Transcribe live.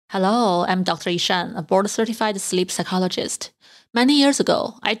Hello, I'm Dr. Ishan, a board certified sleep psychologist. Many years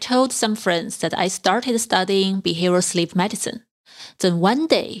ago, I told some friends that I started studying behavioral sleep medicine. Then one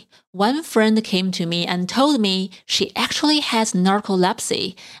day, one friend came to me and told me she actually has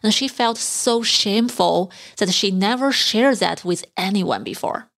narcolepsy and she felt so shameful that she never shared that with anyone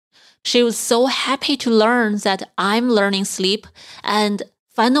before. She was so happy to learn that I'm learning sleep and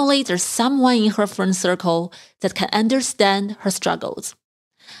finally there's someone in her friend circle that can understand her struggles.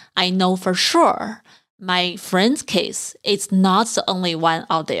 I know for sure my friend's case is not the only one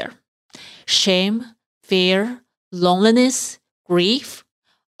out there. Shame, fear, loneliness, grief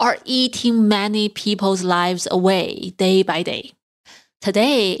are eating many people's lives away day by day.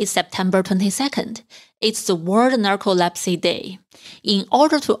 Today is September 22nd. It's the World Narcolepsy Day. In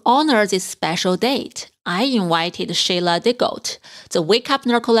order to honor this special date, I invited Sheila Digault, the Wake Up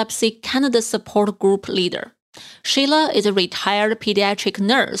Narcolepsy Canada Support Group leader. Sheila is a retired pediatric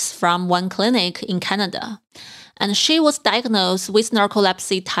nurse from one clinic in Canada, and she was diagnosed with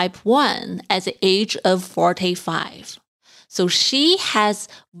narcolepsy type 1 at the age of 45. So she has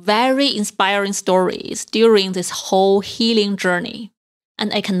very inspiring stories during this whole healing journey,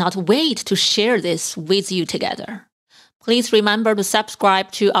 and I cannot wait to share this with you together. Please remember to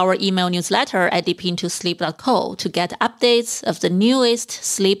subscribe to our email newsletter at deepintosleep.co to get updates of the newest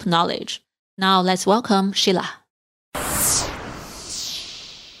sleep knowledge. Now let's welcome Sheila.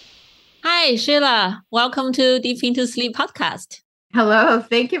 Hi, Sheila. Welcome to Deep Into Sleep podcast. Hello.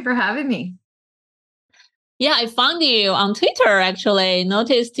 Thank you for having me. Yeah, I found you on Twitter, actually.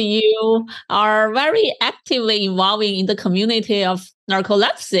 Noticed you are very actively involving in the community of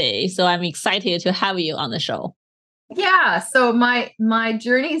narcolepsy. So I'm excited to have you on the show. Yeah. So my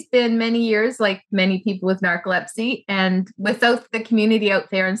journey's been many years, like many people with narcolepsy. And without the community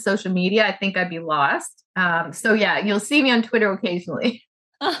out there on social media, I think I'd be lost. So yeah, you'll see me on Twitter occasionally.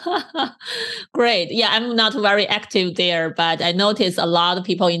 Great. Yeah, I'm not very active there, but I notice a lot of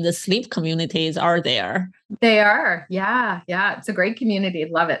people in the sleep communities are there. They are. Yeah. Yeah. It's a great community.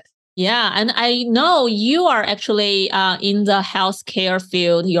 Love it. Yeah, and I know you are actually in the healthcare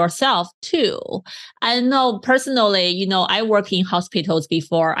field yourself too. I know personally, I work in hospitals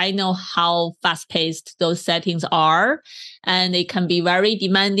before. I know how fast-paced those settings are, and it can be very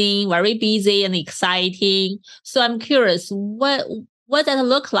demanding, very busy, and exciting. So I'm curious, what does it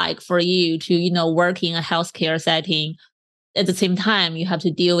look like for you to, work in a healthcare setting? At the same time, you have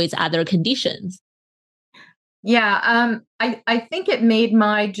to deal with other conditions. Yeah, I think it made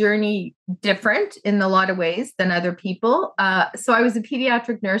my journey different in a lot of ways than other people. So I was a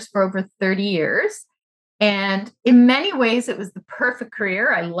pediatric nurse for over 30 years. And in many ways, it was the perfect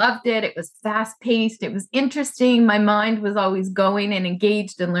career. I loved it. It was fast paced. It was interesting. My mind was always going and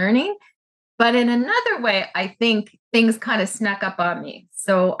engaged and learning. But in another way, I think things kind of snuck up on me.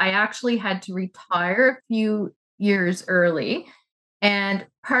 So I actually had to retire a few years early. And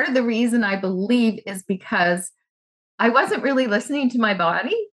part of the reason I believe is because I wasn't really listening to my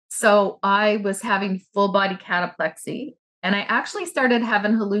body. So I was having full body cataplexy. And I actually started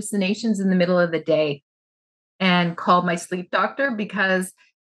having hallucinations in the middle of the day and called my sleep doctor because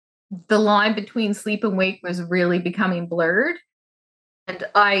the line between sleep and wake was really becoming blurred. And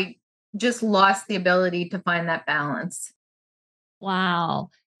I just lost the ability to find that balance.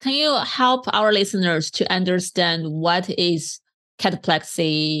 Wow. Can you help our listeners to understand what is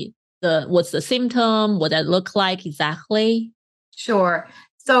cataplexy? What's the symptom? What that look like exactly? Sure.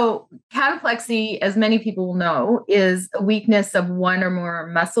 So, cataplexy, as many people will know, is a weakness of one or more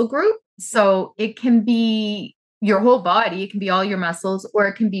muscle group. So, it can be your whole body, it can be all your muscles, or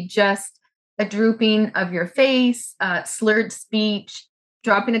it can be just a drooping of your face, slurred speech,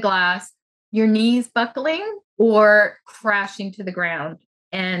 dropping a glass, your knees buckling, or crashing to the ground.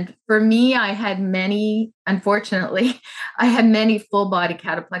 And for me, unfortunately, I had many full body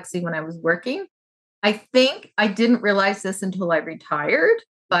cataplexy when I was working. I think I didn't realize this until I retired,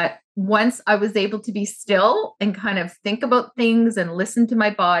 but once I was able to be still and kind of think about things and listen to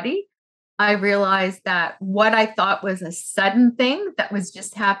my body, I realized that what I thought was a sudden thing that was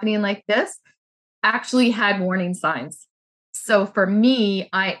just happening like this actually had warning signs. So for me,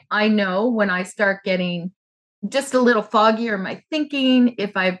 I know when I start getting just a little foggier in my thinking,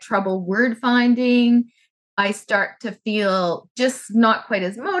 if I have trouble word finding, I start to feel just not quite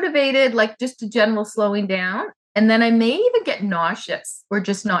as motivated, like just a general slowing down. And then I may even get nauseous or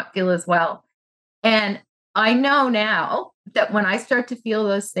just not feel as well. And I know now that when I start to feel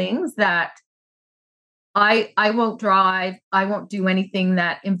those things that I won't drive, I won't do anything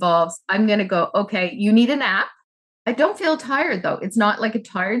that involves, I'm going to go, okay, you need a nap. I don't feel tired though. It's not like a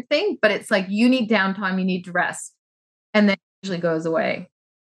tired thing, but it's like you need downtime, you need to rest. And then it usually goes away.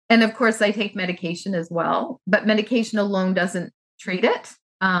 And of course, I take medication as well, but medication alone doesn't treat it.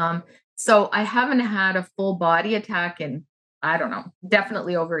 So I haven't had a full body attack in, I don't know,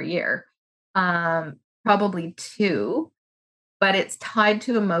 definitely over a year, probably two, but it's tied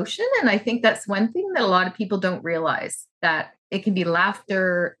to emotion. And I think that's one thing that a lot of people don't realize, that it can be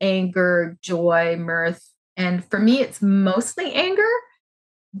laughter, anger, joy, mirth. And for me, it's mostly anger,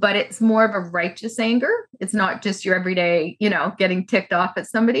 but it's more of a righteous anger. It's not just your everyday, getting ticked off at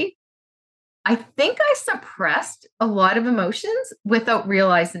somebody. I think I suppressed a lot of emotions without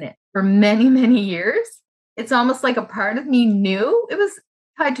realizing it for many, many years. It's almost like a part of me knew it was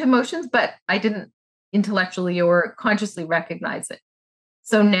tied to emotions, but I didn't intellectually or consciously recognize it.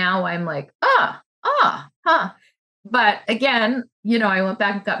 So now I'm like, huh. But again, I went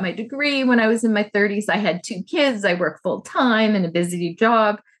back and got my degree when I was in my 30s. I had two kids. I work full time in a busy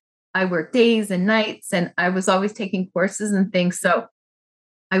job. I work days and nights, and I was always taking courses and things. So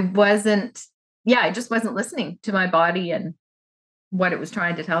I just wasn't listening to my body and what it was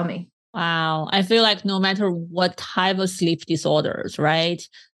trying to tell me. Wow. I feel like no matter what type of sleep disorders, right?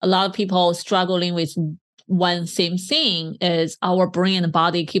 A lot of people struggling with one same thing is our brain and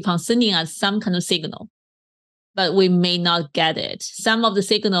body keep on sending us some kind of signal, but we may not get it. Some of the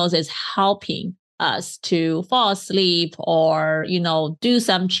signals is helping us to fall asleep or, do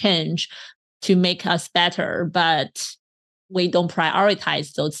some change to make us better, but we don't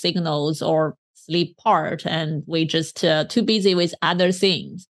prioritize those signals or sleep part, and we just too busy with other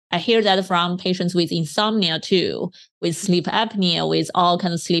things. I hear that from patients with insomnia too, with sleep apnea, with all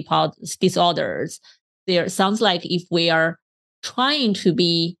kinds of sleep disorders. There sounds like if we are trying to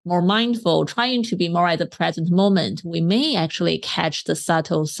be more mindful, trying to be more at the present moment, we may actually catch the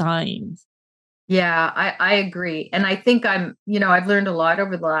subtle signs. Yeah, I agree. And I think I've learned a lot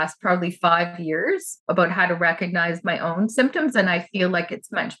over the last probably 5 years about how to recognize my own symptoms. And I feel like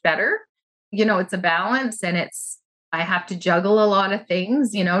it's much better. It's a balance, and I have to juggle a lot of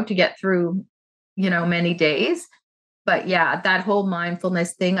things, to get through, many days. But yeah, that whole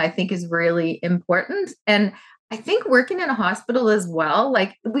mindfulness thing I think is really important. And I think working in a hospital as well,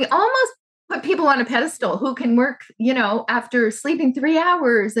 like we almost put people on a pedestal who can work, after sleeping 3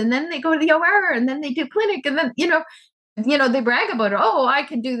 hours, and then they go to the OR, and then they do clinic, and then, they brag about it. Oh, I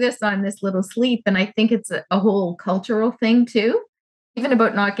can do this on this little sleep. And I think it's a whole cultural thing too, even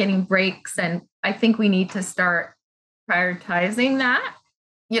about not getting breaks. And I think we need to start prioritizing that.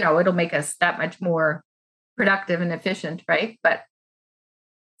 It'll make us that much more productive and efficient, right? But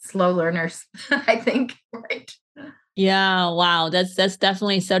slow learners, I think, right? Yeah, wow, that's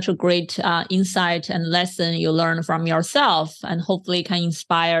definitely such a great insight and lesson you learn from yourself, and hopefully can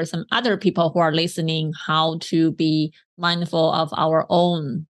inspire some other people who are listening how to be mindful of our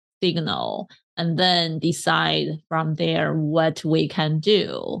own signal, and then decide from there what we can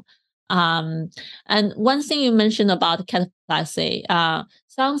do. And one thing you mentioned about cataplexy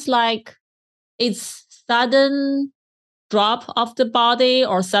sounds like it's sudden drop of the body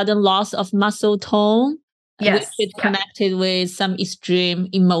or sudden loss of muscle tone, which Yes. is connected with some extreme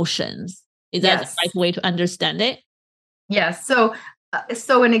emotions. Is that the right way to understand it? Yes. So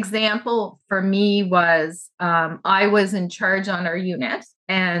an example for me was I was in charge on our unit,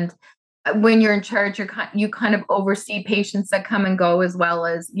 and when you're in charge, you kind of oversee patients that come and go, as well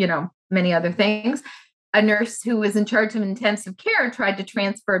as many other things. A nurse who was in charge of intensive care tried to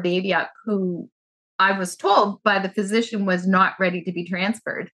transfer a baby up who I was told by the physician was not ready to be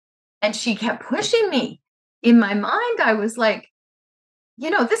transferred, and she kept pushing me. In my mind, I was like,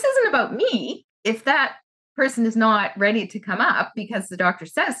 this isn't about me. If that person is not ready to come up because the doctor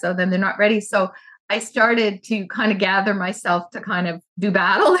says so, then they're not ready. So I started to kind of gather myself to kind of do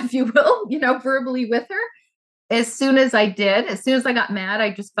battle, if you will, verbally with her. As soon as I got mad,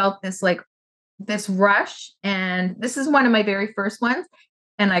 I just felt this rush. And this is one of my very first ones.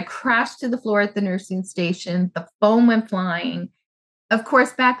 And I crashed to the floor at the nursing station. The phone went flying. Of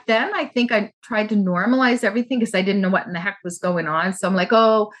course, back then, I think I tried to normalize everything because I didn't know what in the heck was going on. So I'm like,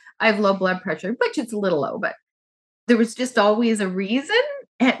 oh, I have low blood pressure, which it's a little low, but there was just always a reason.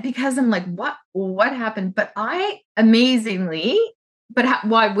 And because I'm like, what happened? But I amazingly,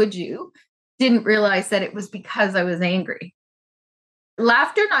 why would you? Didn't realize that it was because I was angry.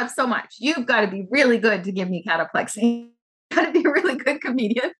 Laughter, not so much. You've got to be really good to give me cataplexy. Got to be a really good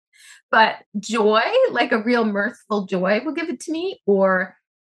comedian. But joy, like a real mirthful joy, will give it to me. Or,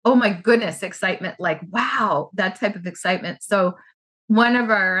 oh my goodness, excitement, like, wow, that type of excitement. So one of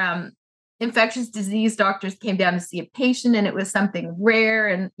our infectious disease doctors came down to see a patient, and it was something rare.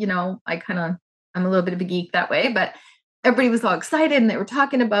 And, I'm a little bit of a geek that way, but everybody was all excited and they were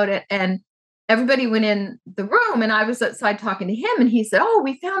talking about it. And everybody went in the room and I was outside talking to him and he said, "Oh,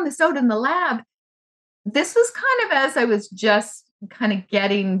 we found this out in the lab." This was kind of as I was just kind of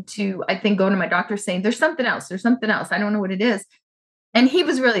getting to, I think, going to my doctor saying, "There's something else. There's something else. I don't know what it is." And he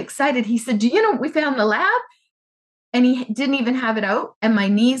was really excited. He said, "Do you know what we found in the lab?" And he didn't even have it out. And my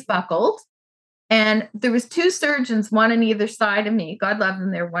knees buckled. And there was two surgeons, one on either side of me. God love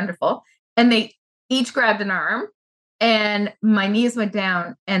them. They're wonderful. And they each grabbed an arm and my knees went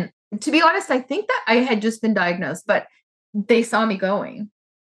down. And to be honest, I think that I had just been diagnosed, but they saw me going.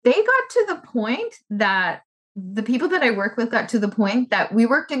 They got to the point that the people that I work with got to the point that we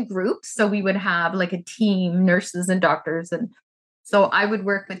worked in groups. So we would have like a team, nurses and doctors. And so I would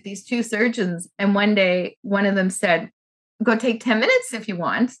work with these two surgeons. And one day, one of them said, "Go take 10 minutes if you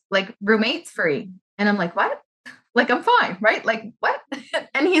want, like roommate's free." And I'm like, "What?" Like, I'm fine, right? Like, what?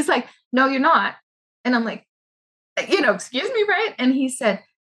 And he's like, "No, you're not." And I'm like, "Excuse me, right?" And he said,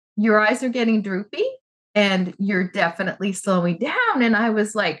 "Your eyes are getting droopy and you're definitely slowing down." And I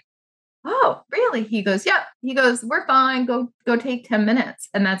was like, "Oh, really?" He goes, "Yep." He goes, "We're fine. Go take 10 minutes.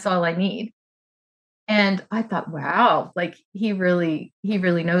 And that's all I need." And I thought, wow, like he really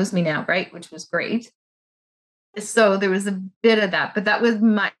knows me now, right? Which was great. So there was a bit of that, but that was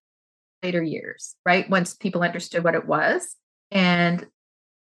my later years, right? Once people understood what it was. And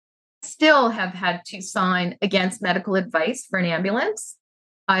still have had to sign against medical advice for an ambulance.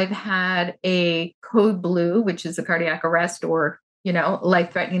 I've had a code blue, which is a cardiac arrest or,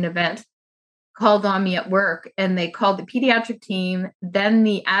 life-threatening event, called on me at work. And they called the pediatric team, then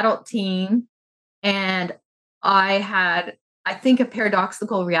the adult team. And I had, I think, a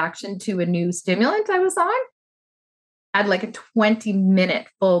paradoxical reaction to a new stimulant I was on. I had like a 20-minute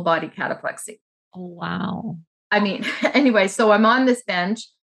full body cataplexy. Oh, wow. I mean, anyway, so I'm on this bench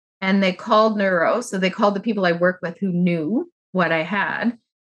and they called neuro. So they called the people I work with who knew what I had.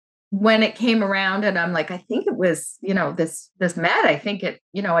 When it came around and I'm like, I think it was, this med, I think it,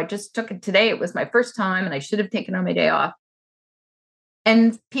 I just took it today. It was my first time and I should have taken on my day off.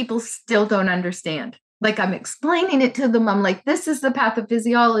 And people still don't understand. Like I'm explaining it to them. I'm like, this is the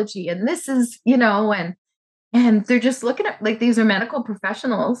pathophysiology and this is, and they're just looking at like, these are medical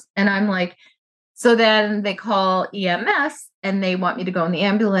professionals. And I'm like, so then they call EMS and they want me to go in the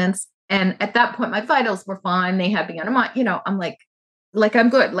ambulance. And at that point, my vitals were fine. They had me on a month, I'm like, I'm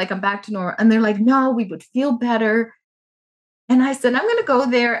good. Like I'm back to normal. And they're like, "No, we would feel better." And I said, "I'm going to go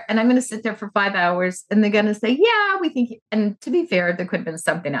there and I'm going to sit there for 5 hours." And they're going to say, "Yeah, we think." And to be fair, there could have been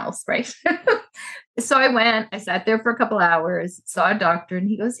something else, right? So I went, I sat there for a couple hours, saw a doctor, and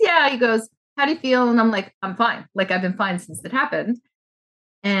he goes, "Yeah." He goes, "How do you feel?" And I'm like, "I'm fine. Like I've been fine since it happened."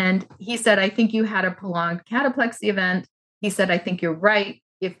 And he said, "I think you had a prolonged cataplexy event." He said, "I think you're right.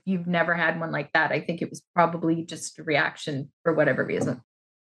 If you've never had one like that, I think it was probably just a reaction for whatever reason."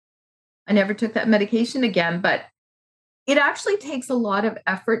 I never took that medication again, but it actually takes a lot of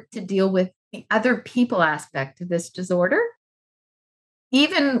effort to deal with the other people aspect of this disorder.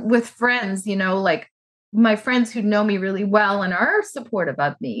 Even with friends, like my friends who know me really well and are supportive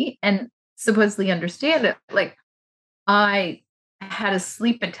of me and supposedly understand it. Like I had a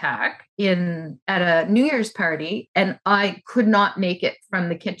sleep attack at a New Year's party and I could not make it from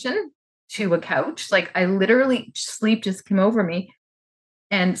the kitchen to a couch. Like I literally, sleep just came over me.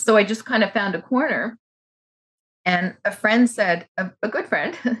 And so I just kind of found a corner. And a friend said, a good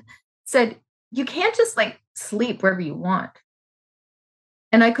friend said, "You can't just like sleep wherever you want."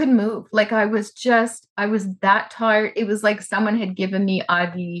 And I couldn't move. Like I was that tired. It was like someone had given me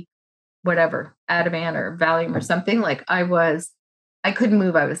IV, whatever, Ativan or Valium or something. Like I couldn't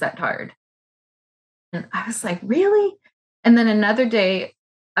move. I was that tired. And I was like, "Really?" And then another day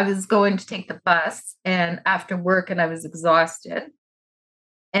I was going to take the bus and after work and I was exhausted.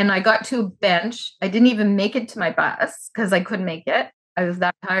 And I got to a bench. I didn't even make it to my bus because I couldn't make it. I was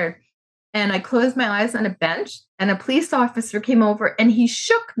that tired. And I closed my eyes on a bench and a police officer came over and he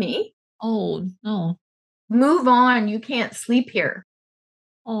shook me. Oh, no. "Move on. You can't sleep here."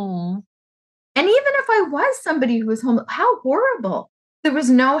 Oh, And even if I was somebody who was home, how horrible. There was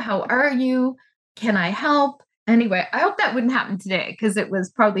no, "How are you? Can I help?" Anyway, I hope that wouldn't happen today because it was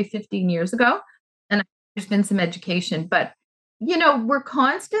probably 15 years ago. And there's been some education, but we're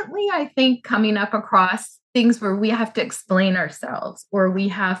constantly, I think, coming up across things where we have to explain ourselves or we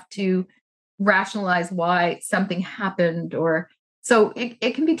have to rationalize why something happened or so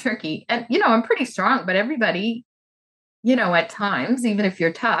it can be tricky. And, I'm pretty strong, but everybody, at times, even if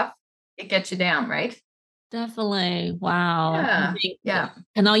you're tough, it gets you down, right? definitely. Wow. I Yeah. think Yeah.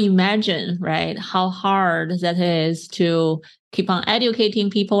 cannot imagine, right, how hard that is to keep on educating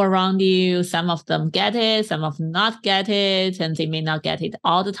people around you. Some of them get it, some of them not get it, and they may not get it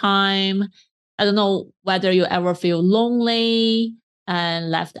all the time. I don't know whether you ever feel lonely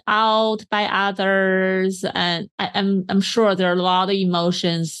and left out by others. And I'm sure there are a lot of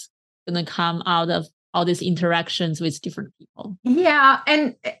emotions going to come out of all these interactions with different people. Yeah,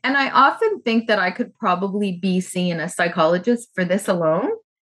 and I often think that I could probably be seeing a psychologist for this alone.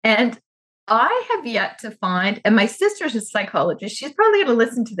 And I have yet to find, and my sister's a psychologist. She's probably going to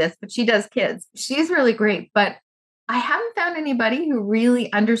listen to this, but she does kids. She's really great, but I haven't found anybody who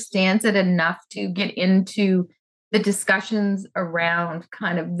really understands it enough to get into the discussions around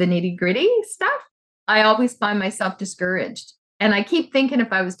kind of the nitty-gritty stuff. I always find myself discouraged. And I keep thinking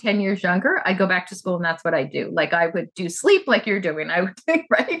if I was 10 years younger, I'd go back to school and that's what I do. Like I would do sleep like you're doing. I would think,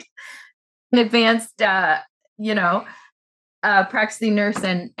 right? An advanced, practicing nurse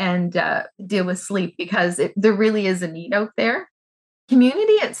and deal with sleep because there really is a need out there.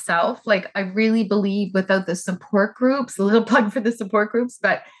 Community itself, like I really believe without the support groups, a little plug for the support groups,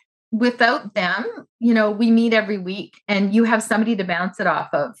 but without them, we meet every week and you have somebody to bounce it off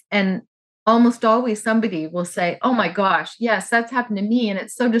of. And almost always somebody will say, oh my gosh, yes, that's happened to me. And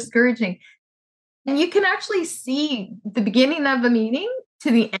it's so discouraging. And you can actually see the beginning of a meeting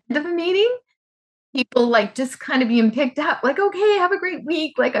to the end of a meeting, people like just kind of being picked up, like, okay, have a great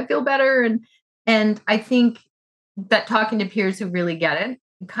week. Like I feel better. And I think that talking to peers who really get it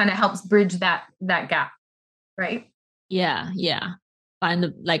kind of helps bridge that gap. Right. Yeah.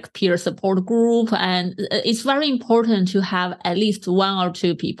 Find like peer support group. And it's very important to have at least one or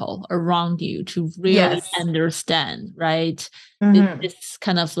two people around you to really understand, right? This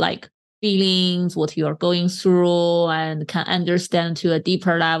kind of like feelings, what you're going through and can understand to a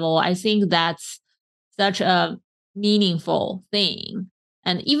deeper level. I think that's such a meaningful thing.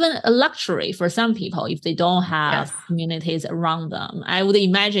 And even a luxury for some people if they don't have communities around them. I would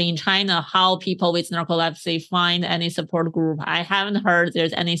imagine in China how people with narcolepsy find any support group. I haven't heard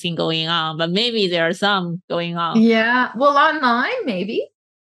there's anything going on, but maybe there are some going on. Yeah. Well, online, maybe.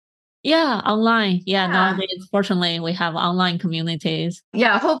 Yeah, online. Yeah, nowadays, fortunately, we have online communities.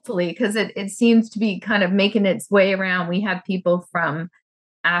 Yeah, hopefully, because it seems to be kind of making its way around. We have people from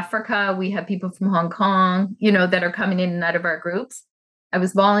Africa. We have people from Hong Kong, that are coming in and out of our groups. I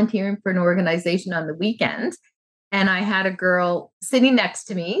was volunteering for an organization on the weekend and I had a girl sitting next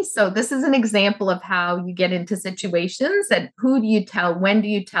to me. So this is an example of how you get into situations and who do you tell? When do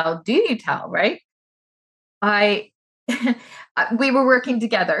you tell? Do you tell? Right. We were working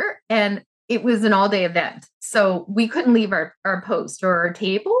together and it was an all-day event. So we couldn't leave our post or our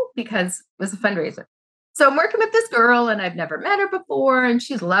table because it was a fundraiser. So I'm working with this girl and I've never met her before and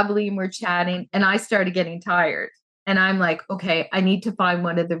she's lovely and we're chatting and I started getting tired. And I'm like, okay, I need to find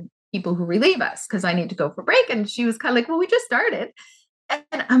one of the people who relieve us because I need to go for break. And she was kind of like, well, we just started.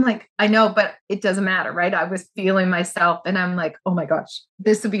 And I'm like, I know, but it doesn't matter, right? I was feeling myself and I'm like, oh my gosh,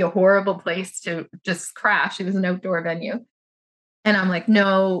 this would be a horrible place to just crash. It was an outdoor venue. And I'm like,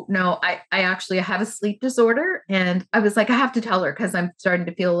 no, I actually have a sleep disorder. And I was like, I have to tell her because I'm starting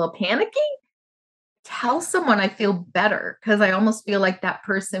to feel a little panicky. Tell someone I feel better because I almost feel like that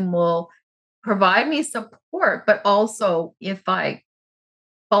person will provide me support, but also if I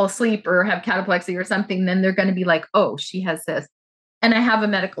fall asleep or have cataplexy or something, then they're going to be like, oh, she has this. And I have a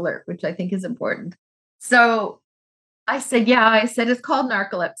medical alert, which I think is important. So I said, it's called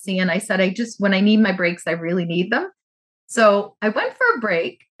narcolepsy. And I said, when I need my breaks, I really need them. So I went for a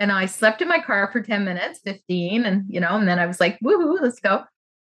break and I slept in my car for 10 minutes, 15. And, and then I was like, woohoo, let's go.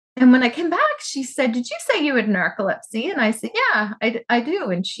 And when I came back, she said, did you say you had narcolepsy? And I said, yeah, I do.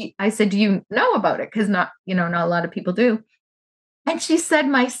 And I said, do you know about it? Because not a lot of people do. And she said,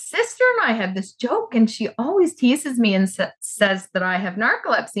 my sister and I have this joke and she always teases me and says that I have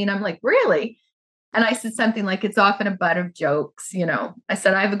narcolepsy. And I'm like, really? And I said something like, it's often a butt of jokes. I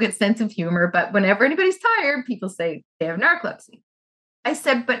said, I have a good sense of humor, but whenever anybody's tired, people say they have narcolepsy. I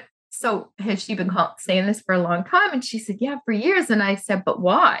said, but so has she been saying this for a long time? And she said, yeah, for years. And I said, but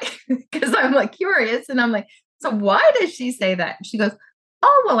why? Because I'm like curious. And I'm like, so why does she say that? And she goes,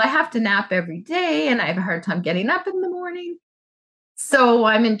 oh, well, I have to nap every day and I have a hard time getting up in the morning. So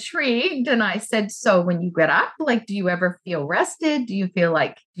I'm intrigued. And I said, so when you get up, like, do you ever feel rested? Do you feel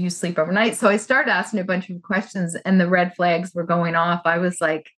like, do you sleep overnight? So I started asking a bunch of questions and the red flags were going off. I was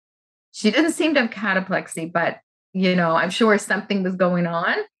like, she didn't seem to have cataplexy, but, I'm sure something was going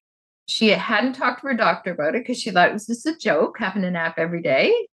on. She hadn't talked to her doctor about it because she thought it was just a joke, having a nap every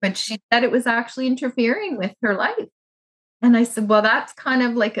day. But she said it was actually interfering with her life. And I said, well, that's kind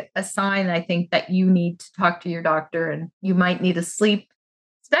of like a sign, I think, that you need to talk to your doctor and you might need a sleep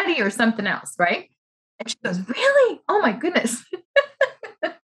study or something else, right? And she goes, really? Oh, my goodness.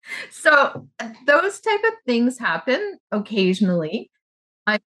 So those type of things happen occasionally.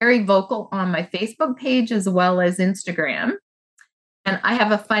 I'm very vocal on my Facebook page as well as Instagram. And I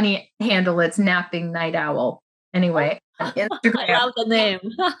have a funny handle. It's Napping Night Owl. Anyway, on I Instagram. love the name.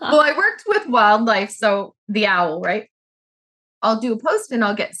 Well, I worked with wildlife, so the owl, right? I'll do a post and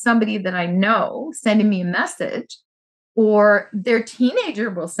I'll get somebody that I know sending me a message, or their teenager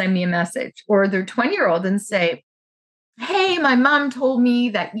will send me a message, or their 20-year-old and say, hey, my mom told me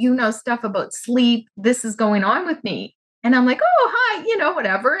that you know stuff about sleep. This is going on with me. And I'm like, oh, hi,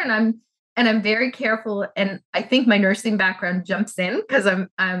 whatever. And I'm very careful. And I think my nursing background jumps in because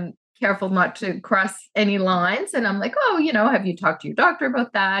I'm careful not to cross any lines. And I'm like, oh, have you talked to your doctor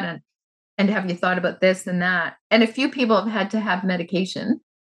about that? And have you thought about this and that? And a few people have had to have medication.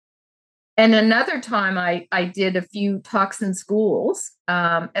 And another time I did a few talks in schools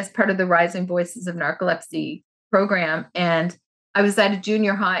as part of the Rising Voices of Narcolepsy program. And I was at a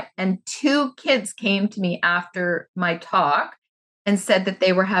junior high, and 2 kids came to me after my talk and said that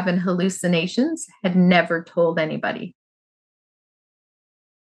they were having hallucinations, had never told anybody.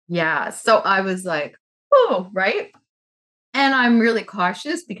 Yeah. So I was like, oh, right. And I'm really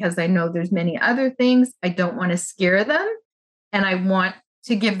cautious because I know there's many other things. I don't want to scare them. And I want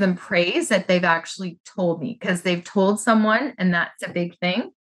to give them praise that they've actually told me, because they've told someone, and that's a big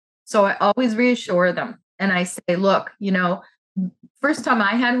thing. So I always reassure them. And I say, look, first time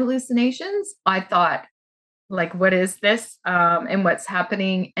I had hallucinations, I thought, like, what is this? And what's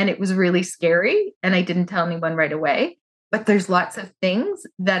happening? And it was really scary. And I didn't tell anyone right away. But there's lots of things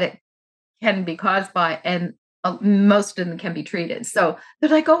that it can be caused by, and most of them can be treated. So they're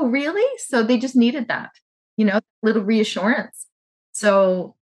like, oh, really? So they just needed that, little reassurance.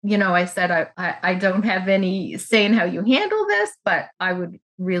 So, I said, I don't have any say in how you handle this, but I would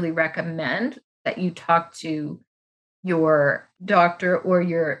really recommend that you talk to your doctor or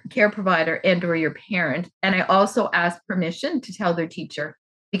your care provider and or your parent. And I also asked permission to tell their teacher,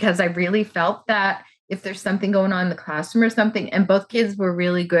 because I really felt that if there's something going on in the classroom or something, and both kids were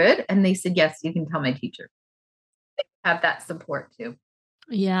really good, and they said, yes, you can tell my teacher. They have that support too.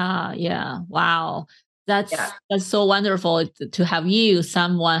 Yeah, yeah. Wow. That's Yeah. that's so wonderful to have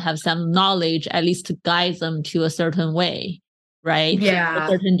someone have some knowledge, at least to guide them to a certain way, right? A Yeah.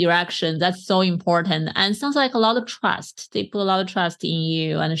 certain direction. That's so important. And sounds like a lot of trust. They put a lot of trust in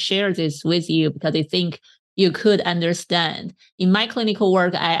you and share this with you because they think you could understand. In my clinical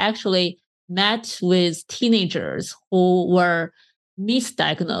work, I actually met with teenagers who were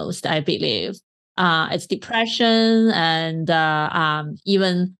misdiagnosed, I believe. It's depression and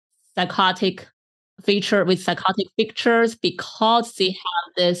even psychotic psychotic pictures because they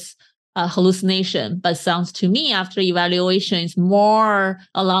have this hallucination. But sounds to me after evaluation is more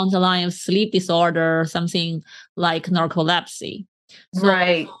along the line of sleep disorder, something like narcolepsy. So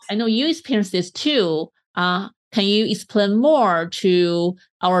Right. I know you experienced this too. Can you explain more to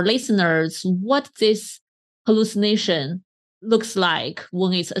our listeners what this hallucination looks like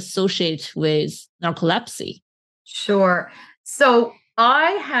when it's associated with narcolepsy? Sure. So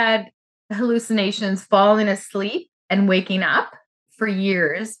I had hallucinations falling asleep and waking up for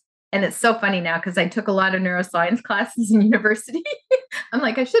years. And it's so funny now because I took a lot of neuroscience classes in university. I'm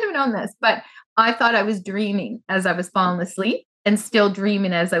like, I should have known this, but I thought I was dreaming as I was falling asleep and still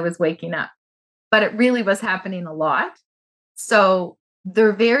dreaming as I was waking up. But it really was happening a lot. So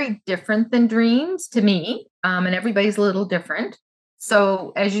they're very different than dreams to me, and everybody's a little different.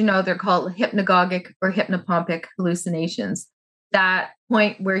 So, as you know, they're called hypnagogic or hypnopompic hallucinations. That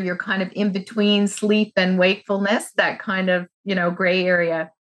point where you're kind of in between sleep and wakefulness, that kind of, gray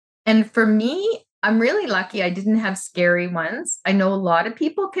area. And for me, I'm really lucky I didn't have scary ones. I know a lot of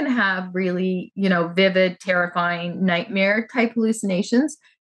people can have really, vivid, terrifying nightmare type hallucinations.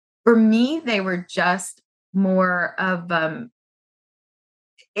 For me, they were just more of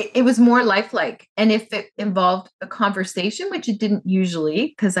it was more lifelike. And if it involved a conversation, which it didn't usually,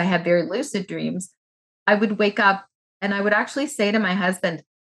 because I had very lucid dreams, I would wake up and I would actually say to my husband,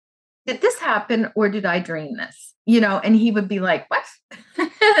 did this happen or did I dream this? And he would be like, what?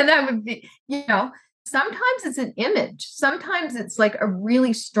 And I would be, sometimes it's an image. Sometimes it's like a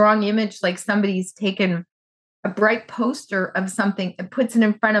really strong image, like somebody's taken a bright poster of something and puts it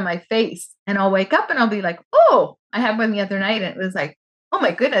in front of my face. And I'll wake up and I'll be like, oh, I had one the other night. And it was like, oh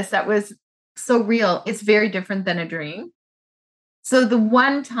my goodness, that was so real. It's very different than a dream. So the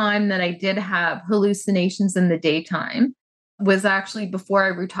one time that I did have hallucinations in the daytime was actually before I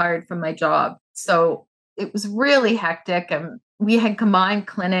retired from my job. So it was really hectic, and we had combined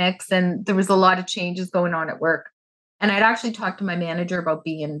clinics and there was a lot of changes going on at work. And I'd actually talked to my manager about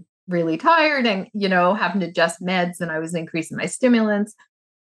being really tired and, having to adjust meds, and I was increasing my stimulants.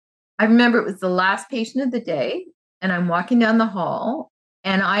 I remember it was the last patient of the day and I'm walking down the hall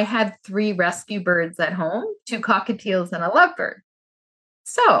And I had 3 rescue birds at home, 2 cockatiels and a lovebird.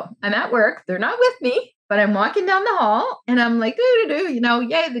 So I'm at work. They're not with me, but I'm walking down the hall and I'm like,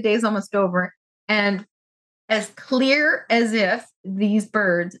 yay, the day's almost over. And as clear as if these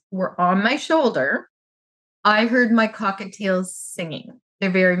birds were on my shoulder, I heard my cockatiels singing. They're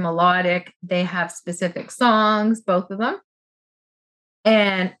very melodic. They have specific songs, both of them.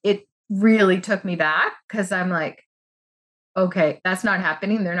 And it really took me back because I'm like, okay, that's not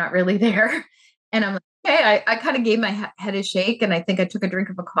happening. They're not really there. And I'm like, okay, I kind of gave my head a shake and I think I took a drink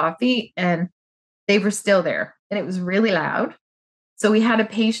of a coffee and they were still there and it was really loud. So we had a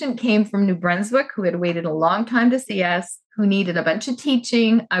patient came from New Brunswick who had waited a long time to see us, who needed a bunch of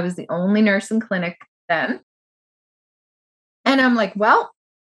teaching. I was the only nurse in clinic then. And I'm like, well,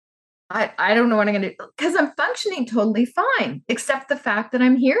 I don't know what I'm going to do because I'm functioning totally fine, except the fact that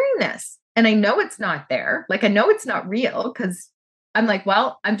I'm hearing this. And I know it's not there. Like, I know it's not real because I'm like,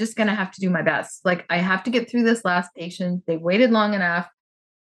 well, I'm just going to have to do my best. Like, I have to get through this last patient. They waited long enough.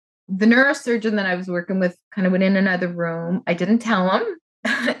 The neurosurgeon that I was working with kind of went in another room. I didn't tell him.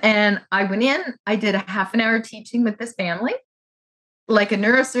 And I went in, I did a half an hour teaching with this family, like a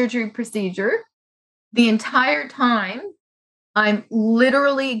neurosurgery procedure. The entire time, I'm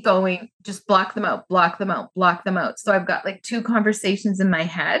literally going, just block them out, block them out, block them out. So I've got like 2 conversations in my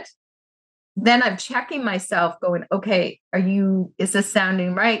head. Then I'm checking myself going, okay, is this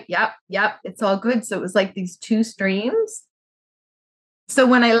sounding right? Yep, it's all good. So it was like these 2 streams. So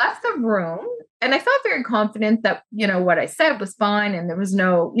when I left the room, and I felt very confident that, what I said was fine and there was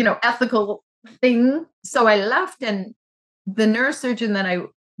no, ethical thing. So I left and the neurosurgeon that I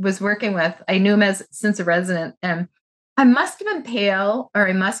was working with, I knew him since a resident, and I must have been pale or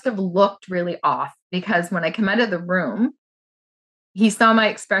I must have looked really off because when I came out of the room, he saw my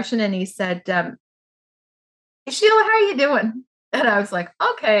expression and he said, hey, Sheila, how are you doing? And I was like,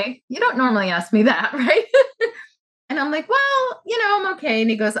 okay, you don't normally ask me that, right? And I'm like, well, I'm okay. And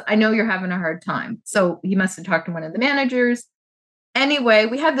he goes, I know you're having a hard time. So he must have talked to one of the managers. Anyway,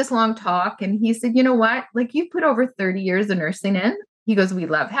 we had this long talk and he said, you know what? Like, you've put over 30 years of nursing in. He goes, we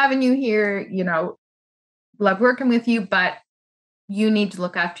love having you here, love working with you, but you need to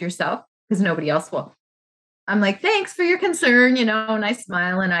look after yourself because nobody else will. I'm like, thanks for your concern, and I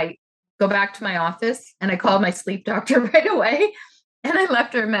smile and I go back to my office and I called my sleep doctor right away. And I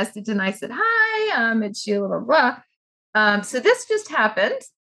left her a message and I said, hi, it's Sheila, blah, blah. So this just happened.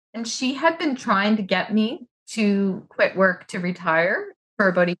 And she had been trying to get me to quit work to retire for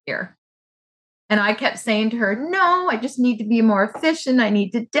about a year. And I kept saying to her, no, I just need to be more efficient. I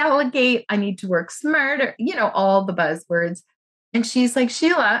need to delegate. I need to work smarter, all the buzzwords. And she's like,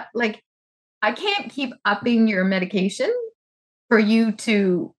 Sheila, like, I can't keep upping your medication for you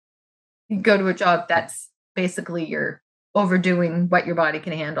to go to a job that's basically you're overdoing what your body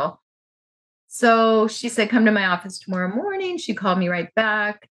can handle. So she said, come to my office tomorrow morning. She called me right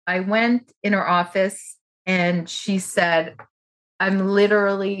back. I went in her office and she said, I'm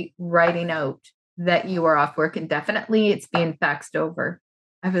literally writing out that you are off work indefinitely. It's being faxed over.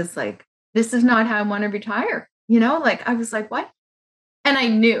 I was like, this is not how I want to retire. Like, I was like, what? And I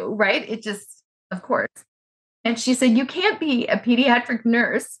knew, right? It just, of course. And she said, you can't be a pediatric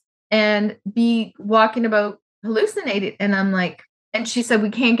nurse and be walking about hallucinated. And I'm like, and she said,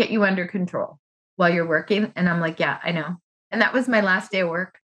 we can't get you under control while you're working. And I'm like, yeah, I know. And that was my last day of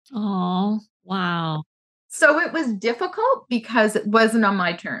work. Oh, wow. So it was difficult because it wasn't on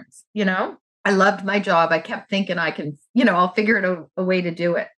my terms. I loved my job. I kept thinking I can, I'll figure out a way to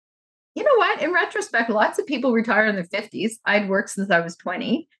do it. You know what? In retrospect, lots of people retire in their 50s. I'd worked since I was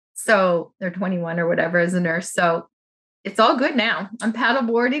 20. So they're 21 or whatever as a nurse. So it's all good now. I'm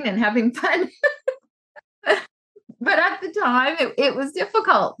paddleboarding and having fun. But at the time it was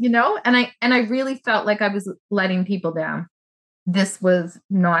difficult, and I really felt like I was letting people down. This was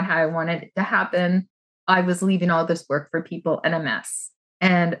not how I wanted it to happen. I was leaving all this work for people in a mess.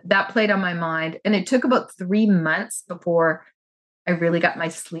 And that played on my mind. And it took about 3 months before I really got my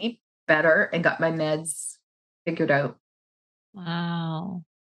sleep better and got my meds figured out. Wow.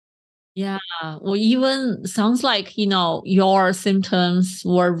 Yeah. Well, even sounds like, your symptoms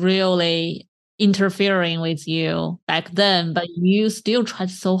were really interfering with you back then, but you still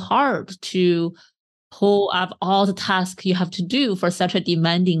tried so hard to pull up all the tasks you have to do for such a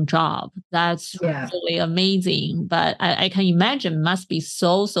demanding job. That's really amazing. But I can imagine must be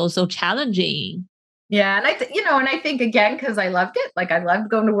so challenging. Yeah. And I think again, because I loved it, like I loved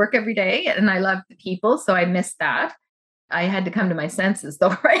going to work every day and I loved the people. So I missed that. I had to come to my senses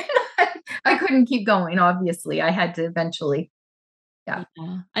though, right? I couldn't keep going. Obviously, I had to eventually Yeah.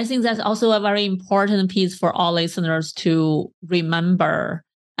 Yeah. I think that's also a very important piece for all listeners to remember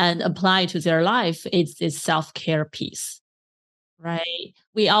and apply to their life. It's this self-care piece, right?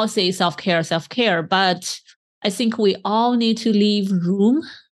 We all say self care, but I think we all need to leave room,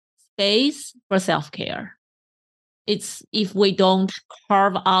 space for self care. It's if we don't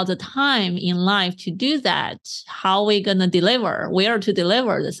carve out the time in life to do that, how are we going to deliver, where to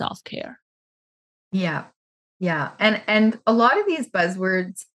deliver the self care? Yeah. Yeah. And a lot of these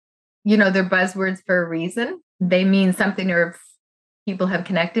buzzwords, they're buzzwords for a reason. They mean something, or if people have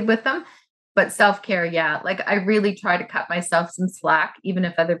connected with them. But self-care, yeah, like I really try to cut myself some slack, even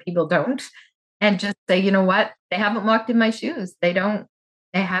if other people don't, and just say, you know what? They haven't walked in my shoes. They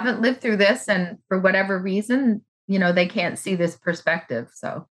haven't lived through this. And for whatever reason, they can't see this perspective.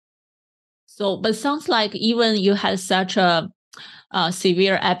 So, but sounds like even you had such a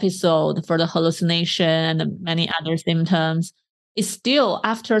severe episode for the hallucination and many other symptoms, it's still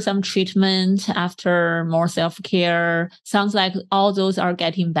after some treatment, after more self-care, sounds like all those are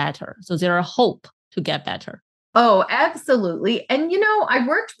getting better. So there are hope to get better. Oh, absolutely. And, I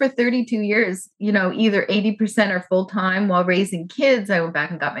worked for 32 years, either 80% or full time while raising kids. I went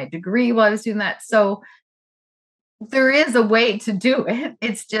back and got my degree while I was doing that. So there is a way to do it.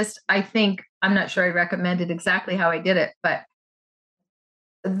 It's just, I think, I'm not sure I recommended exactly how I did it, but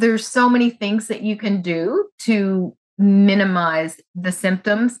there's so many things that you can do to minimize the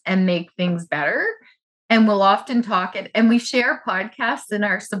symptoms and make things better. And we'll often talk it, and we share podcasts in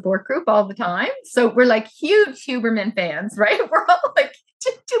our support group all the time. So we're like huge Huberman fans, right? We're all like,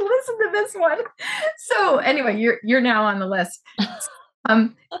 did you listen to this one? So anyway, you're now on the list.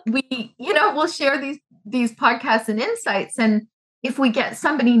 We'll share these podcasts and insights. And if we get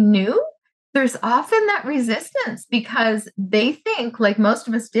somebody new, there's often that resistance because they think, like most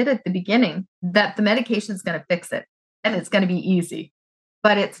of us did at the beginning, that the medication is going to fix it and it's going to be easy,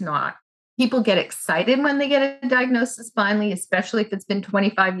 but it's not. People get excited when they get a diagnosis finally, especially if it's been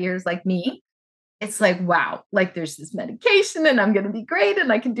 25 years like me. It's like, wow, like there's this medication and I'm going to be great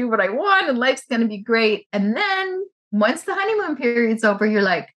and I can do what I want and life's going to be great. And then once the honeymoon period's over, you're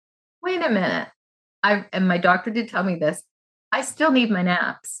like, wait a minute. And my doctor did tell me this. I still need my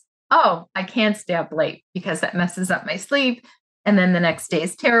naps. Oh, I can't stay up late because that messes up my sleep. And then the next day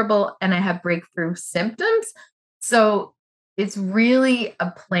is terrible and I have breakthrough symptoms. So it's really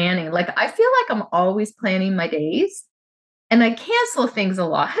a planning. Like I feel like I'm always planning my days and I cancel things a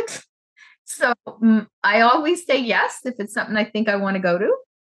lot. So I always say yes if it's something I think I want to go to.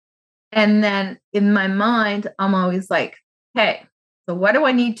 And then in my mind, I'm always like, hey, so what do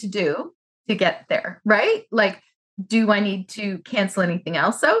I need to do to get there? Right? Like, do I need to cancel anything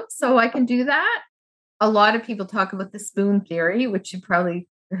else out so I can do that? A lot of people talk about the spoon theory, which you probably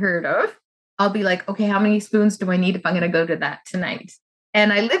heard of. I'll be like, okay, how many spoons do I need if I'm going to go to that tonight?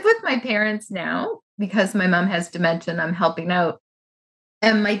 And I live with my parents now because my mom has dementia and I'm helping out.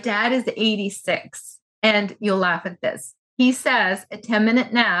 And my dad is 86. And you'll laugh at this. He says a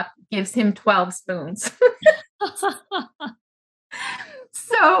 10-minute nap gives him 12 spoons.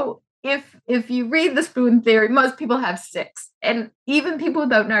 So if you read the spoon theory, most people have 6. And even people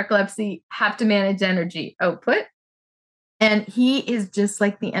without narcolepsy have to manage energy output. And he is just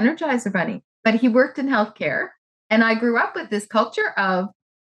like the Energizer Bunny. But he worked in healthcare. And I grew up with this culture of,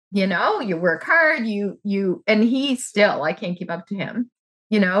 you work hard, and he still, I can't keep up to him.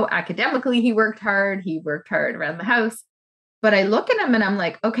 Academically, he worked hard around the house. But I look at him and I'm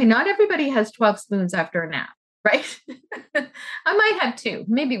like, okay, not everybody has 12 spoons after a nap, right? I might have 2,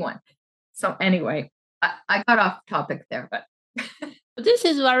 maybe 1. So anyway, I got off topic there, but. This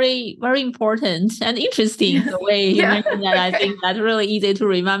is very, very important and interesting the way you mentioned that. I think that's really easy to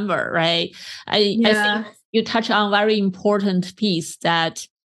remember, right? I think you touch on very important piece that,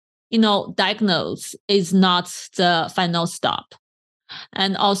 diagnose is not the final stop.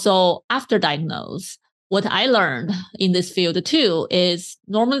 And also after diagnose, what I learned in this field too is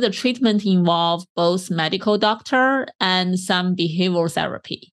normally the treatment involves both medical doctor and some behavioral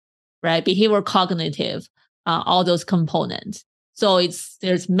therapy, right? Behavioral cognitive, all those components. So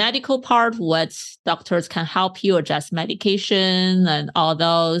there's medical part, what doctors can help you adjust medication and all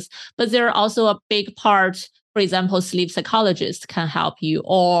those. But there are also a big part, for example, sleep psychologists can help you,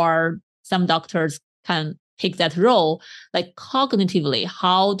 or some doctors can take that role, like cognitively,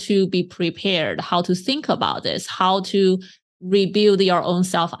 how to be prepared, how to think about this, how to rebuild your own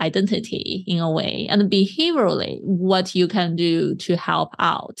self-identity in a way, and behaviorally, what you can do to help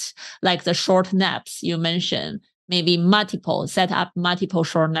out, like the short naps you mentioned, maybe set up multiple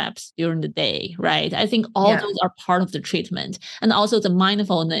short naps during the day, right? I think all those are part of the treatment. And also the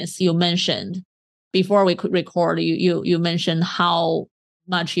mindfulness you mentioned, before we could record, you mentioned how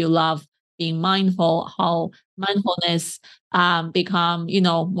much you love being mindful, how mindfulness become,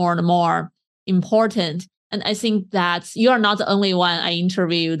 more and more important. And I think that you are not the only one I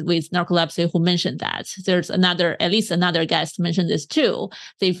interviewed with narcolepsy who mentioned that. There's at least another guest mentioned this too.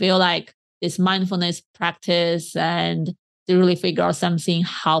 They feel like this mindfulness practice and they really figure out something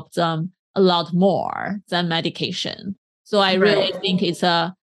helped them a lot more than medication. So I really think it's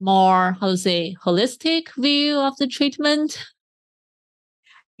a more, holistic view of the treatment.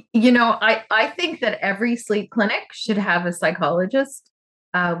 I think that every sleep clinic should have a psychologist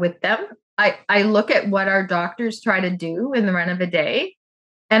with them. I look at what our doctors try to do in the run of a day.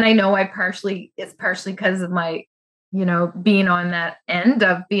 And I know it's partially because of my, being on that end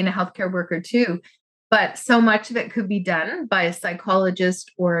of being a healthcare worker too. But so much of it could be done by a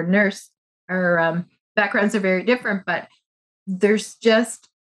psychologist or a nurse. Our backgrounds are very different, but there's just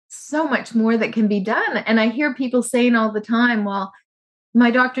so much more that can be done. And I hear people saying all the time, well, my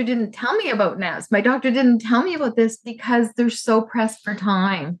doctor didn't tell me about NAS. My doctor didn't tell me about this because they're so pressed for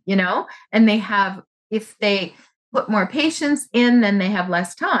time, and if they put more patients in, then they have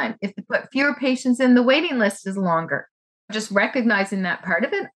less time. If they put fewer patients in, the waiting list is longer. Just recognizing that part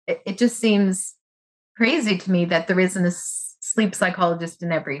of it just seems crazy to me that there isn't a sleep psychologist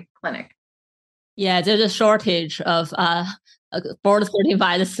in every clinic. Yeah, there's a shortage of board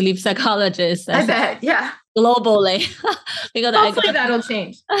certified sleep psychologists. I bet, yeah. Globally, because hopefully that'll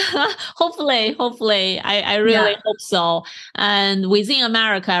change. hopefully, I really hope so. And within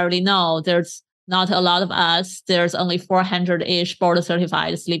America, I already know there's not a lot of us. There's only 400-ish board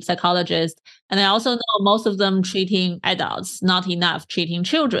certified sleep psychologists, and I also know most of them treating adults, not enough treating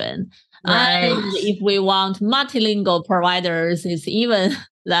children. Right. And if we want multilingual providers, it's even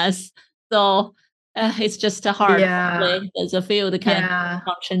less. So it's just hard. Yeah. There's a field kind of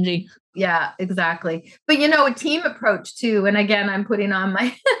changing. Yeah, exactly. But a team approach too. And again, I'm putting on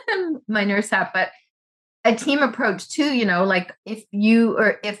my my nurse hat, but a team approach too, like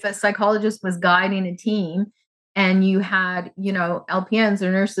if a psychologist was guiding a team and you had, LPNs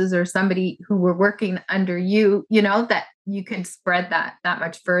or nurses or somebody who were working under you, that you could spread that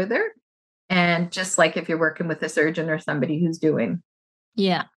much further. And just like if you're working with a surgeon or somebody who's doing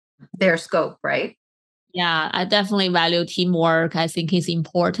their scope, right? Yeah, I definitely value teamwork. I think it's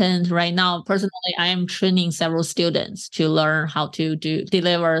important right now. Personally, I am training several students to learn how to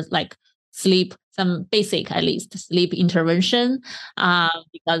deliver like some basic, at least sleep intervention,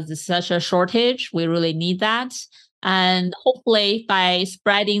 because there's such a shortage. We really need that. And hopefully by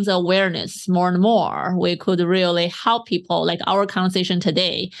spreading the awareness more and more, we could really help people. Like our conversation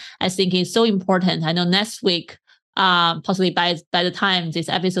today, I think is so important. I know next week, possibly by the time this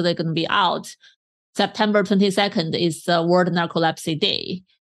episode is going to be out, September 22nd is the World Narcolepsy Day.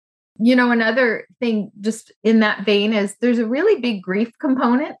 Another thing just in that vein is there's a really big grief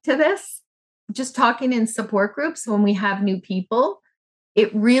component to this. Just talking in support groups when we have new people,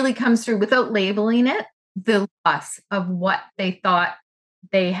 it really comes through without labeling it, the loss of what they thought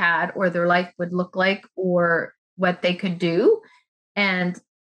they had or their life would look like or what they could do. And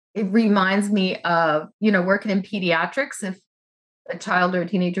it reminds me of, working in pediatrics. If a child or a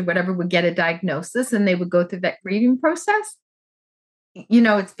teenager, whatever, would get a diagnosis and they would go through that grieving process,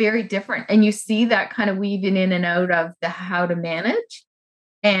 it's very different. And you see that kind of weaving in and out of the how to manage.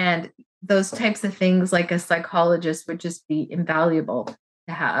 And those types of things, like a psychologist would just be invaluable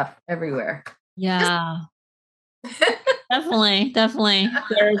to have everywhere. Yeah. Definitely.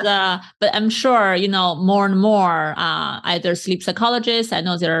 But I'm sure, more and more, either sleep psychologists, I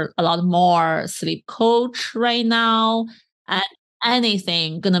know there are a lot more sleep coach right now, and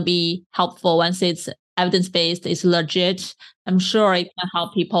anything going to be helpful once it's evidence-based, it's legit. I'm sure it can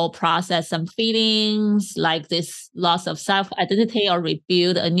help people process some feelings like this loss of self-identity or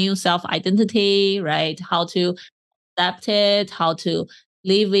rebuild a new self-identity, right? How to adapt it, how to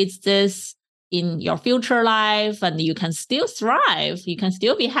live with this in your future life, and you can still thrive. You can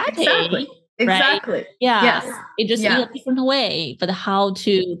still be happy. Exactly. Right? Yeah. Yes. It just in a different way, but how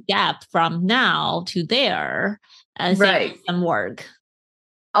to gap from now to there, I think some work.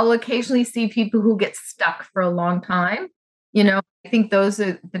 I'll occasionally see people who get stuck for a long time. I think those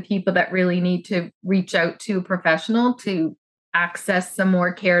are the people that really need to reach out to a professional to access some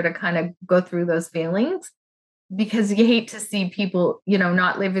more care to kind of go through those feelings, because you hate to see people,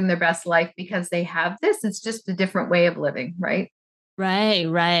 not living their best life because they have this. It's just a different way of living, right? Right.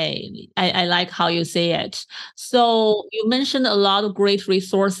 I like how you say it. So you mentioned a lot of great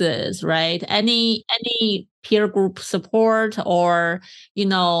resources, right? Any peer group support or,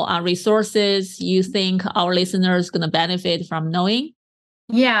 resources you think our listeners going to benefit from knowing?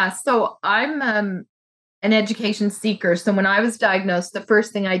 Yeah. So I'm an education seeker. So when I was diagnosed, the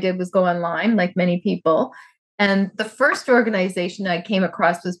first thing I did was go online, like many people. And the first organization I came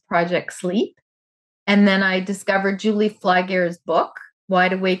across was Project Sleep. And then I discovered Julie Flygier's book,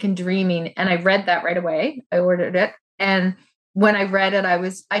 Wide Awake and Dreaming. And I read that right away. I ordered it. And when I read it,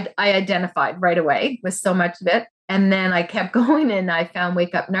 I identified right away with so much of it. And then I kept going and I found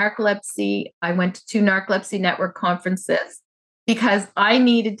Wake Up Narcolepsy. I went to 2 Narcolepsy Network conferences because I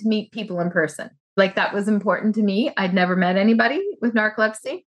needed to meet people in person. Like that was important to me. I'd never met anybody with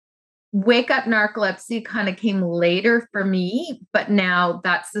narcolepsy. Wake Up Narcolepsy kind of came later for me, but now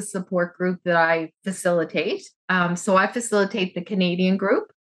that's the support group that I facilitate. So I facilitate the Canadian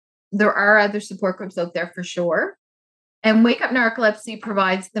group. There are other support groups out there for sure. And Wake Up Narcolepsy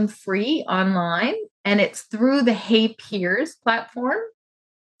provides them free online, and it's through the Hey Peers platform.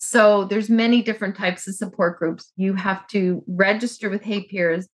 So there's many different types of support groups. You have to register with Hey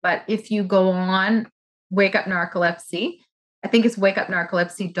Peers, but if you go on Wake Up Narcolepsy, I think it's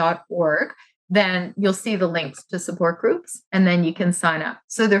wakeupnarcolepsy.org, then you'll see the links to support groups and then you can sign up.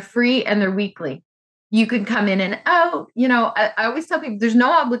 So they're free and they're weekly. You can come in and out. I always tell people there's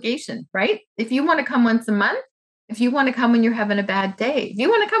no obligation, right? If you want to come once a month, if you want to come when you're having a bad day, if you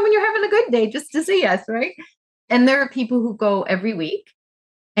want to come when you're having a good day, just to see us, right? And there are people who go every week.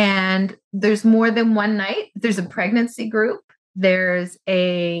 And there's more than one night. There's a pregnancy group. There's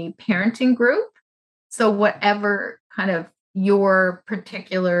a parenting group. So whatever kind of your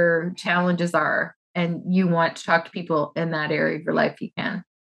particular challenges are and you want to talk to people in that area of your life, you can.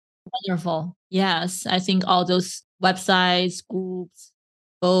 Wonderful. Yes, I think all those websites, groups,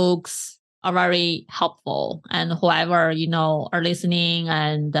 books are very helpful. And whoever, are listening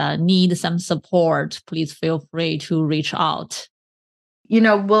and need some support, please feel free to reach out.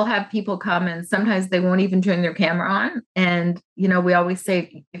 We'll have people come and sometimes they won't even turn their camera on. And, we always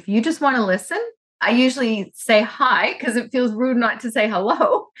say, if you just want to listen, I usually say hi because it feels rude not to say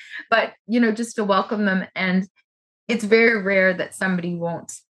hello, but, just to welcome them. And it's very rare that somebody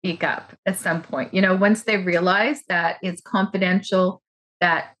won't speak up at some point. Once they realize that it's confidential,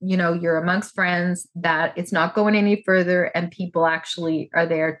 that, you're amongst friends, that it's not going any further and people actually are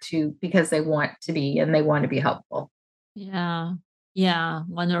there because they want to be and they want to be helpful. Yeah. Yeah,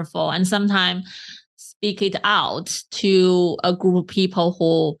 wonderful. And sometimes speak it out to a group of people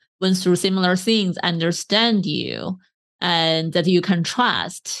who went through similar things, understand you, and that you can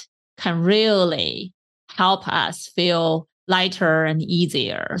trust can really help us feel lighter and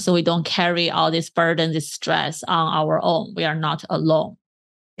easier. So we don't carry all this burden, this stress on our own. We are not alone.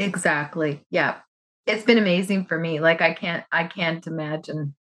 Exactly. Yeah. It's been amazing for me. Like I can't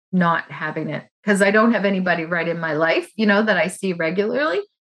imagine not having it because I don't have anybody right in my life, that I see regularly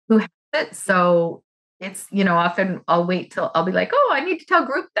who has it. So it's, often I'll wait till I'll be like, oh, I need to tell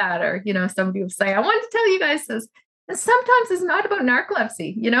group that, or, somebody will say, I wanted to tell you guys this. And sometimes it's not about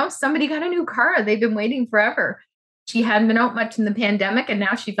narcolepsy. Somebody got a new car. They've been waiting forever. She hadn't been out much in the pandemic and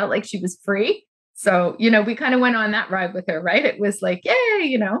now she felt like she was free. So, we kind of went on that ride with her, right? It was like,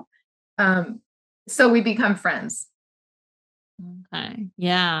 yay, so we become friends. Okay.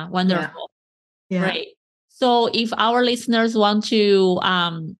 Yeah. Wonderful. Yeah. Great. So if our listeners want to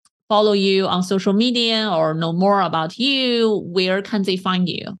follow you on social media or know more about you, where can they find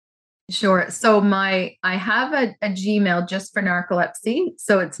you? Sure. So I have a Gmail just for narcolepsy.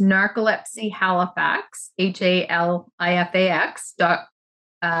 So it's narcolepsy Halifax, HALIFAX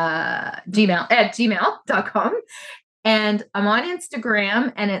gmail.com. And I'm on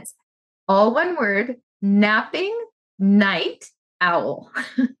Instagram and it's all one word, napping night owl.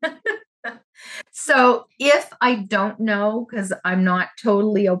 So if I don't know, because I'm not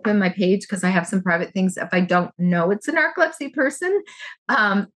totally open my page because I have some private things, if I don't know it's a narcolepsy person,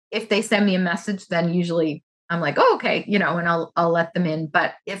 if they send me a message, then usually I'm like, oh, okay, and I'll let them in.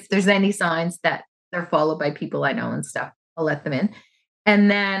 But if there's any signs that they're followed by people I know and stuff, I'll let them in.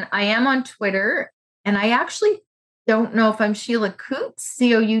 And then I am on Twitter, and I actually don't know if I'm Sheila Coutts,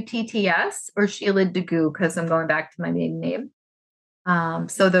 Coutts, or Sheila Degoo, because I'm going back to my maiden name.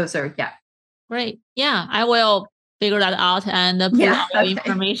 So those are, yeah. Great. Yeah, I will figure that out and put all the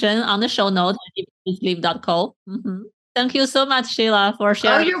information on the show notes at sleep.co. Mm-hmm. Thank you so much, Sheila, for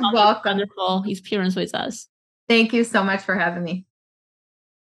sharing you're welcome. Wonderful experience with us. Thank you so much for having me.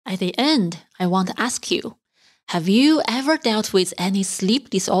 At the end, I want to ask you, have you ever dealt with any sleep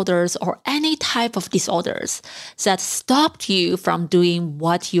disorders or any type of disorders that stopped you from doing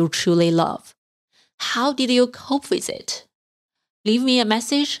what you truly love? How did you cope with it? Leave me a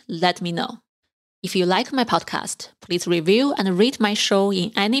message, let me know. If you like my podcast, please review and rate my show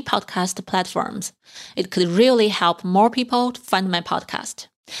in any podcast platforms. It could really help more people to find my podcast.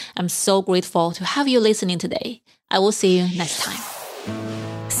 I'm so grateful to have you listening today. I will see you next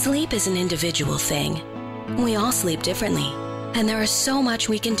time. Sleep is an individual thing. We all sleep differently, and there is so much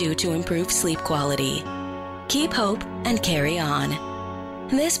we can do to improve sleep quality. Keep hope and carry on.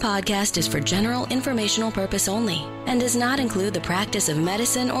 This podcast is for general informational purpose only and does not include the practice of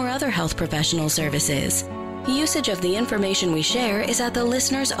medicine or other health professional services. Usage of the information we share is at the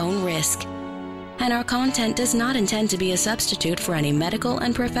listener's own risk, and our content does not intend to be a substitute for any medical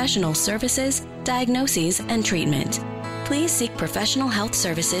and professional services, diagnoses, and treatment. Please seek professional health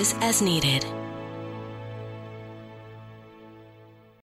services as needed.